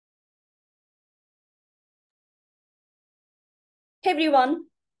Hey everyone,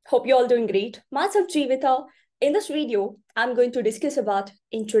 hope you're all doing great. Myself Jeevita. In this video, I'm going to discuss about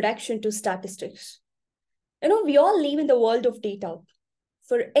introduction to statistics. We all live in the world of data.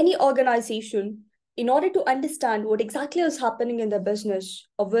 For any organization, in order to understand what exactly is happening in their business,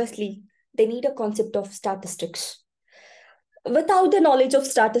 obviously, they need a concept of statistics. Without the knowledge of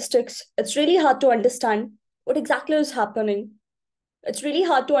statistics, it's really hard to understand what exactly is happening. It's really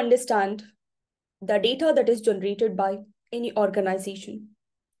hard to understand the data that is generated by any organization.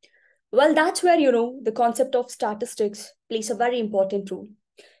 Well, that's where, the concept of statistics plays a very important role.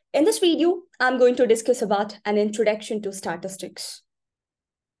 In this video, I'm going to discuss about an introduction to statistics.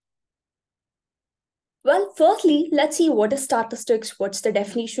 Well, firstly, let's see what is statistics, what's the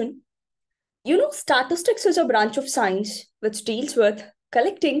definition. Statistics is a branch of science which deals with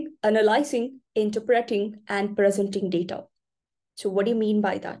collecting, analyzing, interpreting, and presenting data. So what do you mean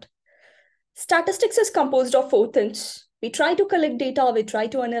by that? Statistics is composed of four things. We try to collect data, we try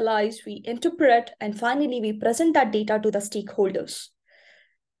to analyze, we interpret, and finally we present that data to the stakeholders.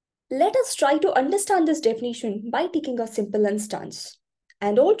 Let us try to understand this definition by taking a simple instance.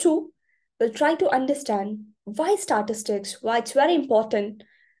 And also, we'll try to understand why statistics, why it's very important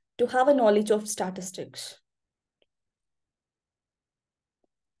to have a knowledge of statistics.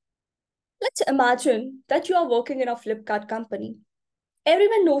 Let's imagine that you are working in a Flipkart company.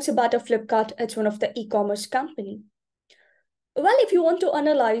 Everyone knows about a Flipkart, it's one of the e-commerce company. Well, if you want to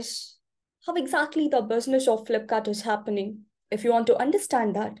analyze how exactly the business of Flipkart is happening, if you want to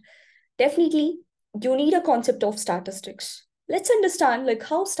understand that, definitely you need a concept of statistics. Let's understand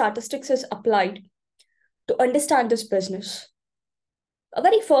how statistics is applied to understand this business. A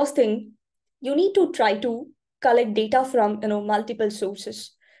very first thing, you need to try to collect data from multiple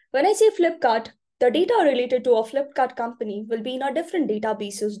sources. When I say Flipkart, the data related to a Flipkart company will be in a different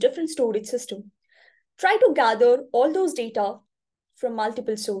databases, different storage system. Try to gather all those data from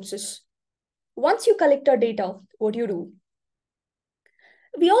multiple sources. Once you collect our data, what do you do?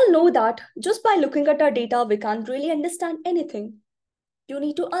 We all know that just by looking at our data, we can't really understand anything. You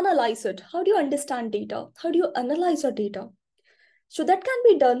need to analyze it. How do you understand data? How do you analyze our data? So that can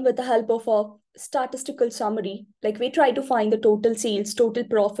be done with the help of a statistical summary. Like we try to find the total sales, total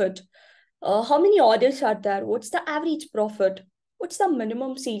profit. How many orders are there? What's the average profit? What's the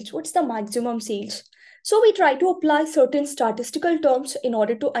minimum sales? What's the maximum sales? So we try to apply certain statistical terms in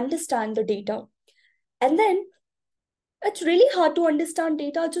order to understand the data. And then it's really hard to understand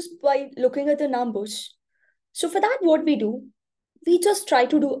data just by looking at the numbers. So for that, what we do, we just try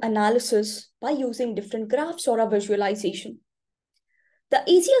to do analysis by using different graphs or a visualization. The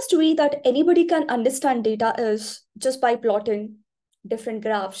easiest way that anybody can understand data is just by plotting different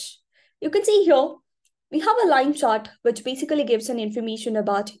graphs. You can see here, we have a line chart which basically gives an information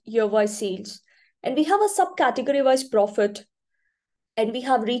about year-wise sales. And we have a subcategory-wise profit. And we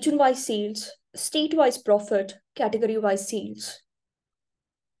have region-wise sales, state-wise profit, category-wise sales.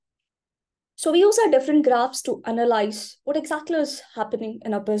 So we use our different graphs to analyze what exactly is happening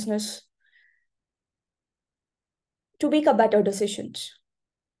in our business to make a better decisions.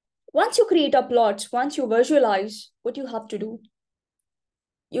 Once you create a plots, once you visualize, what you have to do,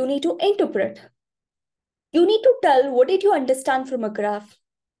 you need to interpret. You need to tell what did you understand from a graph,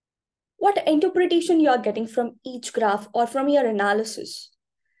 what interpretation you are getting from each graph or from your analysis.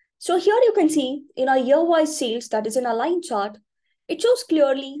 So here you can see in our year-wise sales that is in a line chart, it shows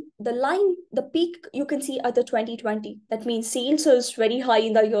clearly the line, the peak you can see at the 2020. That means sales is very high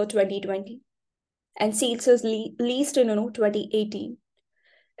in the year 2020 and sales is least in 2018.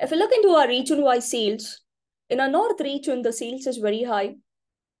 If we look into our region-wise sales, in our north region, the sales is very high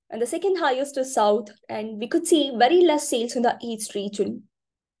and the second highest is south, and we could see very less sales in the east region.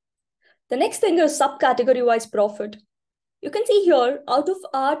 The next thing is subcategory-wise profit. You can see here, out of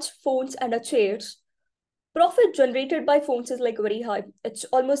arts, phones, and chairs, profit generated by phones is very high. It's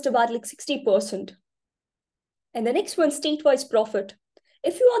almost about 60%. And the next one, state-wise profit.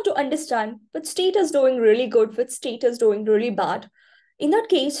 If you want to understand which state is doing really good, which state is doing really bad, in that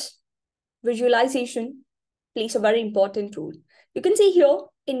case, visualization plays a very important role. You can see here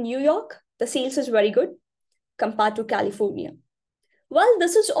in New York, the sales is very good compared to California. Well,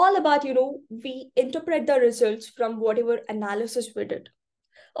 this is all about, we interpret the results from whatever analysis we did.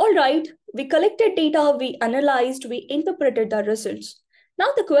 All right, we collected data, we analyzed, we interpreted the results. Now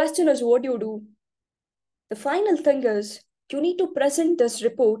the question is, what do you do? The final thing is, you need to present this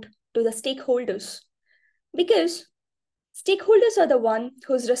report to the stakeholders because stakeholders are the one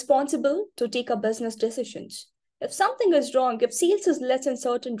who's responsible to take a business decisions. If something is wrong, if sales is less in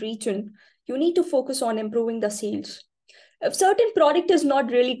certain region, you need to focus on improving the sales. If certain product is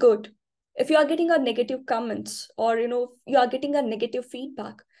not really good, If you are getting a negative comments, or you are getting a negative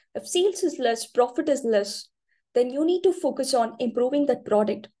feedback, if sales is less, profit is less, then you need to focus on improving that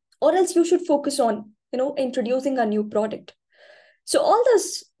product, or else you should focus on introducing a new product. So all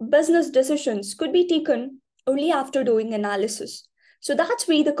those business decisions could be taken only after doing analysis. So that's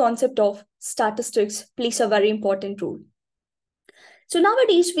where the concept of statistics plays a very important role. So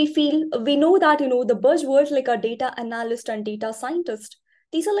nowadays we know that the buzzwords like a data analyst and data scientist,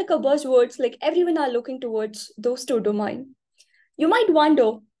 these are like a buzzwords, like everyone are looking towards those two domain. You might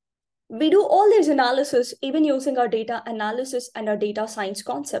wonder, we do all this analysis even using our data analysis and our data science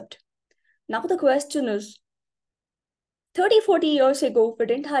concept. Now the question is, 30-40 years ago, we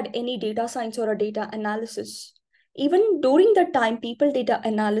didn't had any data science or a data analysis. Even during that time, people did data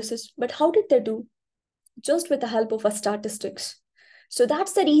analysis, but how did they do? Just with the help of a statistics. So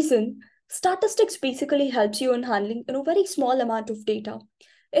that's the reason statistics basically helps you in handling very small amount of data.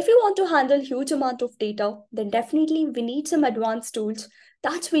 If you want to handle huge amount of data, then definitely we need some advanced tools.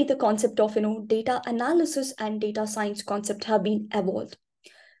 That's where the concept of data analysis and data science concept have been evolved.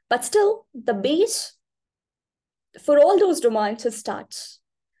 But still, the base for all those domains is stats.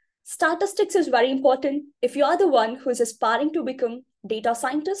 Statistics is very important if you are the one who is aspiring to become data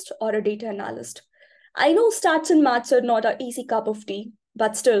scientist or a data analyst. I know stats and maths are not an easy cup of tea,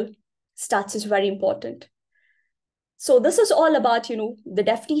 but still, stats is very important. So this is all about, the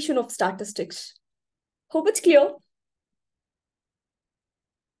definition of statistics. Hope it's clear.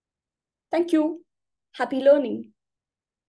 Thank you. Happy learning.